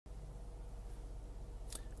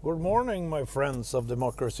Good morning, my friends of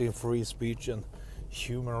democracy, free speech, and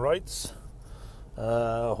human rights.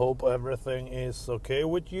 Hope everything is okay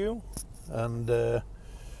with you. And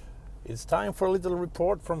it's time for a little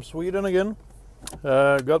report from Sweden again.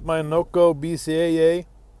 Got my Nocco BCAA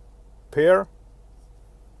pair.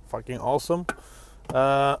 Fucking awesome.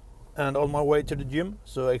 And on my way to the gym,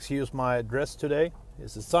 so excuse my dress today. The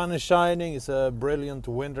sun is shining, it's a brilliant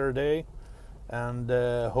winter day. And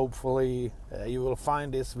hopefully you will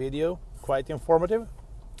find this video quite informative.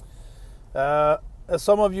 As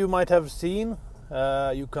some of you might have seen,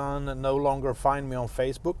 you can no longer find me on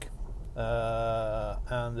Facebook.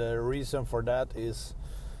 And the reason for that is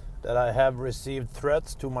that I have received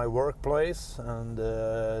threats to my workplace and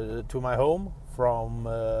to my home from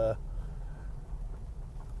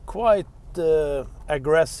quite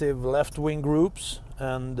aggressive left-wing groups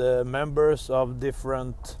and members of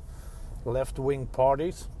different left-wing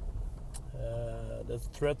parties that's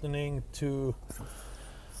threatening to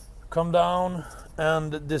come down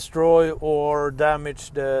and destroy or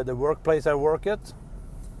damage the workplace I work at,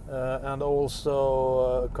 and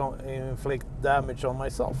also inflict damage on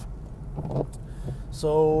myself.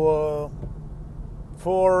 So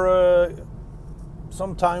for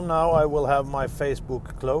some time now I will have my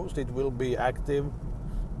Facebook closed. It will be active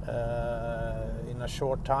in a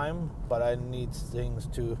short time, but I need things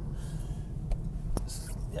to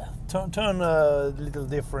turn a little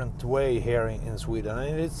different way here in Sweden,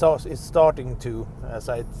 and it's starting to, as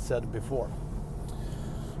I said before.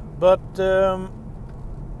 But the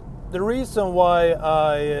reason why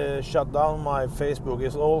I shut down my Facebook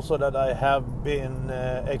is also that I have been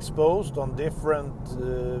exposed on different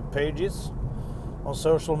pages on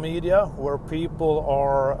social media where people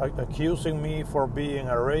are accusing me for being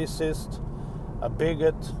a racist, a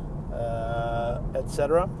bigot,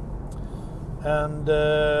 etc. And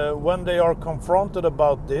when they are confronted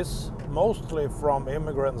about this, mostly from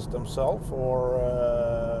immigrants themselves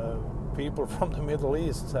or people from the Middle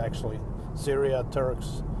East, actually, Syria,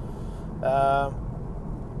 Turks,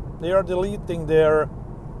 they are deleting their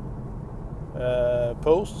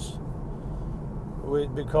posts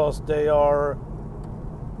because they are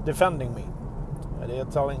defending me. They are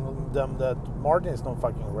telling them that Martin is not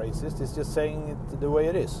fucking racist, he's just saying it the way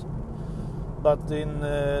it is. But in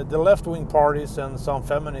the left-wing parties and some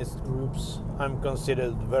feminist groups, I'm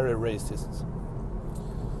considered very racist.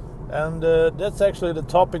 And that's actually the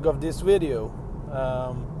topic of this video.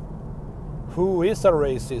 Who is a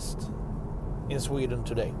racist in Sweden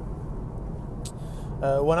today?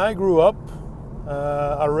 When I grew up,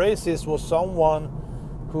 a racist was someone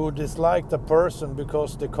who disliked a person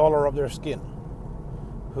because of the color of their skin,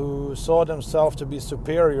 who saw themselves to be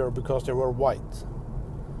superior because they were white.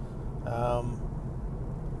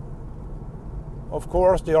 Of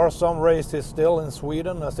course, there are some racists still in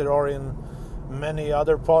Sweden, as there are in many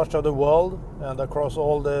other parts of the world and across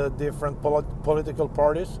all the different political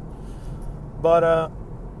parties. But a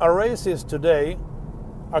racist today,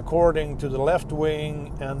 according to the left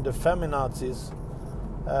wing and the feminazis,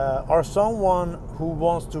 are someone who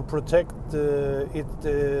wants to protect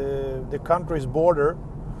the country's border,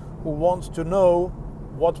 who wants to know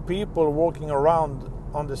what people walking around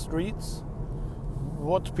on the streets,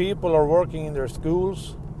 what people are working in their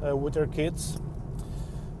schools with their kids,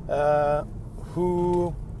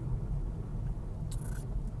 who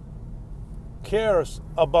cares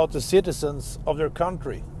about the citizens of their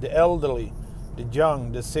country, the elderly, the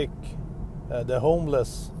young, the sick, the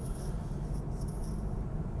homeless,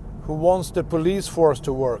 who wants the police force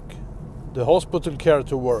to work, the hospital care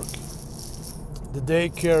to work, the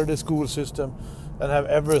daycare, the school system, and have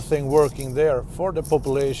everything working there for the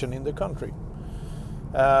population in the country.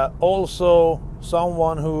 Also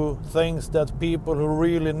someone who thinks that people who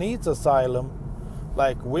really need asylum,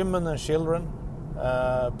 like women and children,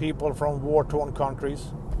 people from war-torn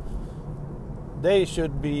countries, they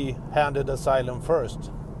should be handed asylum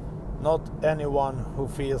first, not anyone who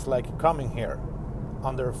feels like coming here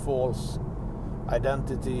under false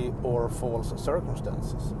identity or false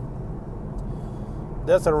circumstances.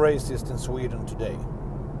 That's a racist in Sweden today.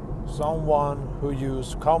 Someone who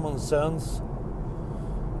uses common sense,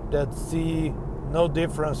 that see no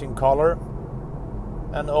difference in color,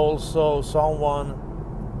 and also someone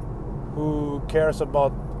who cares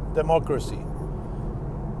about democracy,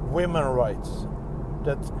 women's rights,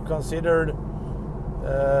 that considered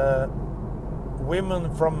women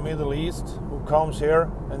from Middle East who comes here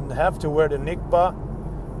and have to wear the nikba,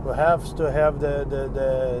 who have to have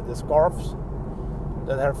the scarves,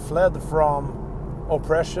 that have fled from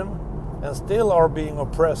oppression and still are being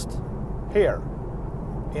oppressed here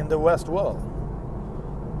in the West world.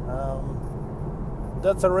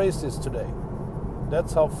 that's a racist today.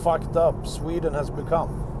 That's how fucked up Sweden has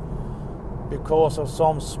become, because of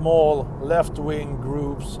some small left-wing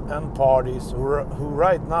groups and parties who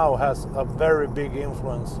right now has a very big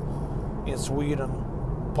influence in Sweden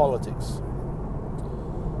politics.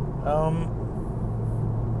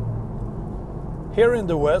 Here in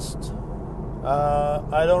the West,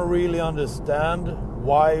 I don't really understand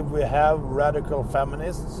why we have radical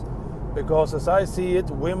feminists, because as I see it,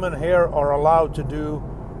 women here are allowed to do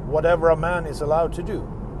whatever a man is allowed to do.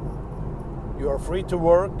 You are free to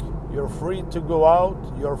work, you're free to go out,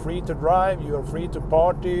 you're free to drive, you're free to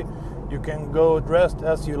party, you can go dressed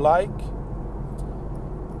as you like,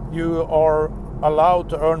 you are allowed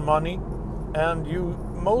to earn money, and you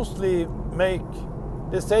mostly make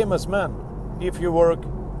the same as men if you work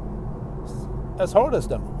as hard as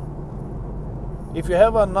them. If you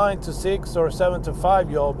have a 9 to 6 or 7 to 5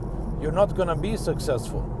 job, you're not going to be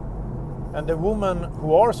successful. And the women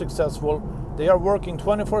who are successful, they are working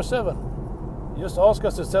 24/7. Just ask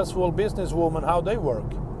a successful businesswoman how they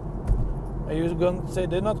work. And you're going to say,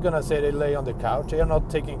 they're not going to say they lay on the couch, they are not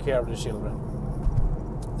taking care of the children.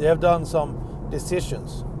 They have done some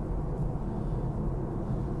decisions.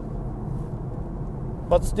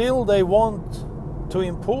 But still they want to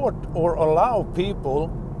import or allow people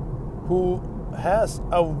who has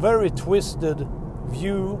a very twisted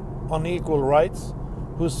view on equal rights,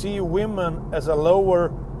 who see women as a lower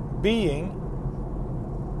being,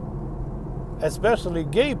 especially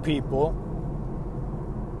gay people,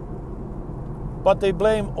 but they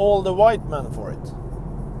blame all the white men for it.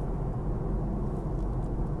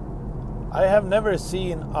 I have never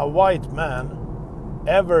seen a white man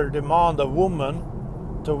ever demand a woman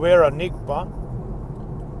to wear a nikba.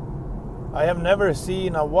 I have never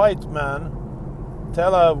seen a white man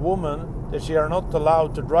tell a woman that she are not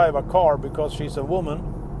allowed to drive a car because she's a woman.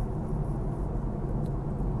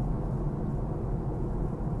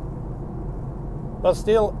 But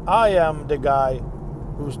still, I am the guy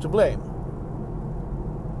who's to blame.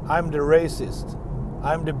 I'm the racist.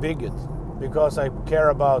 I'm the bigot, because I care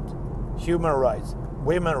about human rights,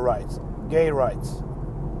 women's rights, gay rights.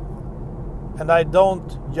 And I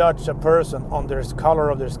don't judge a person on the color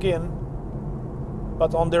of their skin,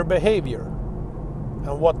 but on their behavior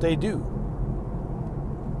and what they do.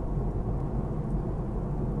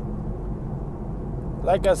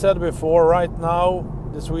 Like I said before, right now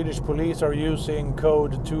the Swedish police are using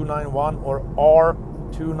code 291 or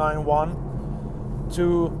R291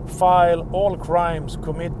 to file all crimes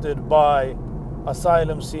committed by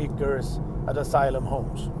asylum seekers at asylum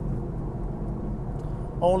homes.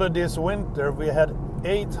 Only this winter we had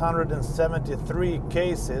 873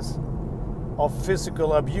 cases of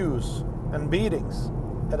physical abuse and beatings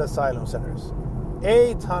at asylum centers.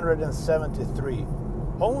 873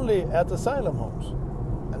 only at asylum homes.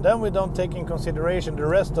 And then we don't take in consideration the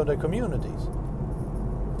rest of the communities.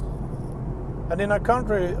 And in a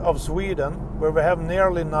country of Sweden, where we have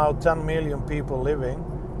nearly now 10 million people living,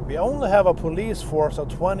 we only have a police force of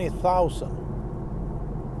 20,000.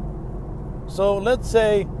 So let's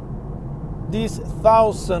say these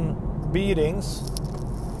 1,000 beatings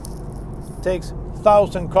takes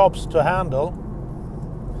 1,000 cops to handle.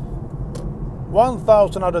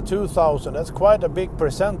 1,000 out of 2,000, that's quite a big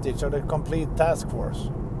percentage of the complete task force.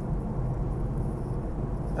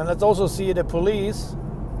 And let's also see the police.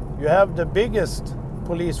 You have the biggest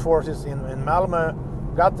police forces in Malmö,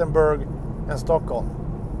 Gothenburg and Stockholm.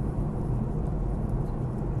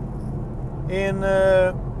 In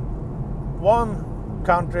one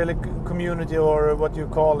country, like community, or what you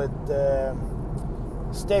call it,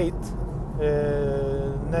 state,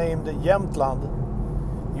 named Jämtland,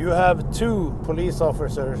 you have 2 police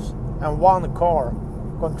officers and 1 car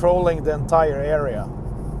controlling the entire area.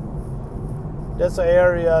 That's an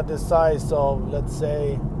area the size of, let's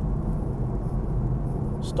say,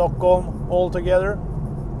 Stockholm altogether.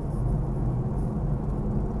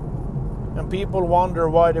 And people wonder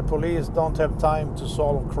why the police don't have time to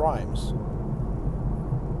solve crimes.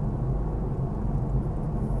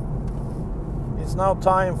 It's now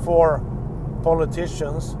time for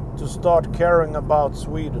politicians to start caring about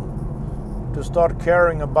Sweden, to start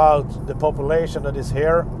caring about the population that is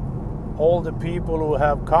here, all the people who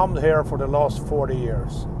have come here for the last 40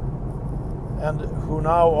 years and who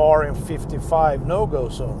now are in 55 no-go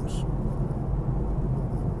zones.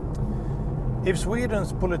 If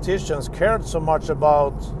Sweden's politicians cared so much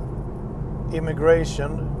about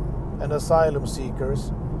immigration and asylum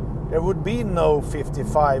seekers, there would be no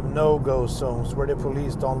 55 no-go zones where the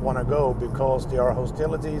police don't want to go because there are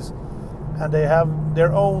hostilities and they have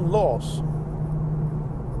their own laws.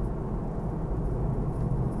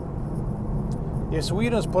 If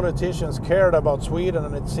Sweden's politicians cared about Sweden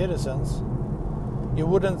and its citizens, you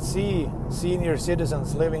wouldn't see senior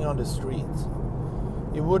citizens living on the streets.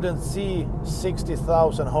 You wouldn't see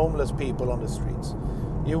 60,000 homeless people on the streets.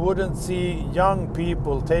 You wouldn't see young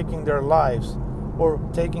people taking their lives or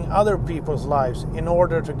taking other people's lives in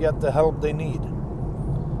order to get the help they need.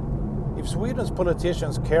 If Sweden's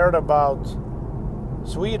politicians cared about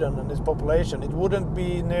Sweden and its population, it wouldn't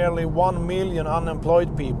be nearly 1 million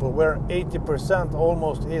unemployed people, where 80%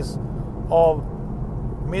 almost is of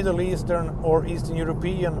Middle Eastern or Eastern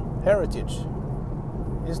European heritage.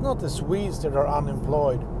 It's not the Swedes that are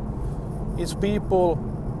unemployed. It's people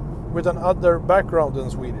with another background than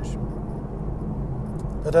Swedish,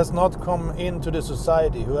 that has not come into the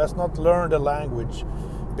society, who has not learned the language,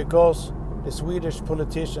 because the Swedish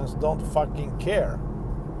politicians don't fucking care.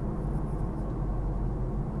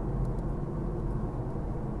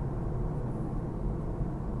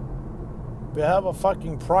 We have a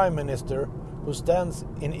fucking prime minister who stands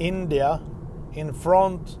in India in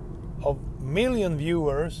front of million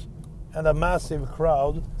viewers and a massive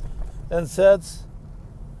crowd and says,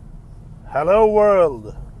 "Hello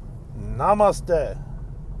world, namaste.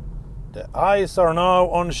 The eyes are now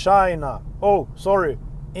on China. Oh, sorry,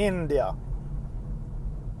 India.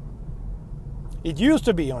 It used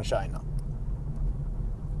to be on China."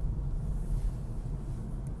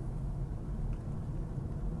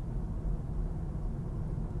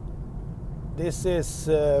 This is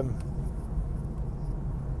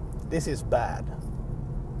bad.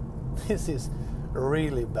 This is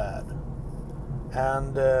really bad,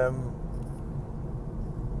 and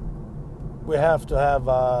we have to have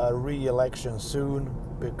a re-election soon,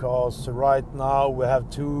 because right now we have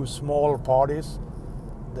two small parties,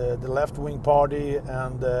 the left-wing party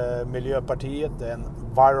and the Miljöpartiet, the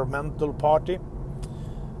environmental party.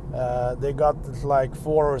 They got like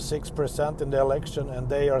 4 or 6% in the election, and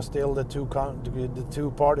they are still the two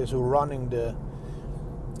parties who are running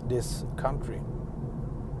this country.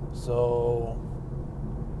 So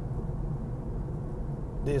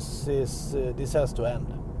this has to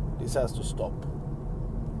end. This has to stop.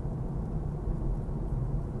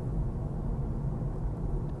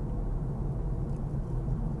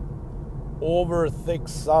 Over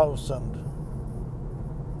 6,000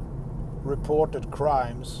 reported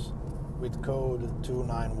crimes with code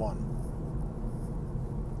 291.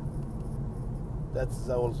 That's,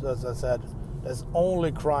 as I said, that's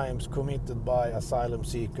only crimes committed by asylum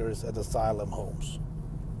seekers at asylum homes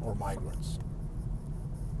or migrants.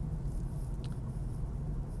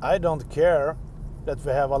 I don't care that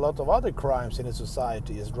we have a lot of other crimes in the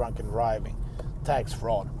society, as drunken driving, tax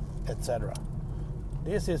fraud, etc.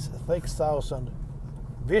 This is 6,000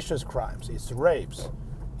 vicious crimes. It's rapes,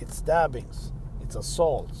 it's stabbings, it's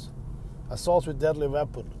assaults with deadly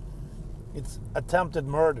weapon, it's attempted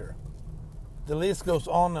murder. The list goes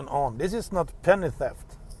on and on. This is not penny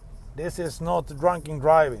theft. This is not drunken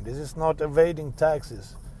driving. This is not evading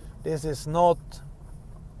taxes. This is not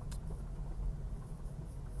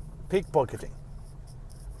pickpocketing.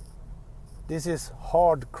 This is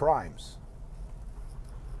hard crimes.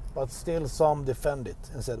 But still some defend it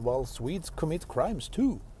and said, well, Swedes commit crimes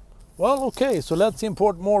too. Well, okay, so let's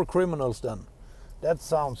import more criminals then. That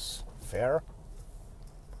sounds fair.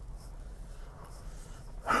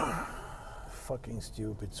 Fucking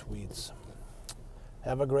stupid Swedes.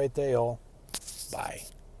 Have a great day all. Bye.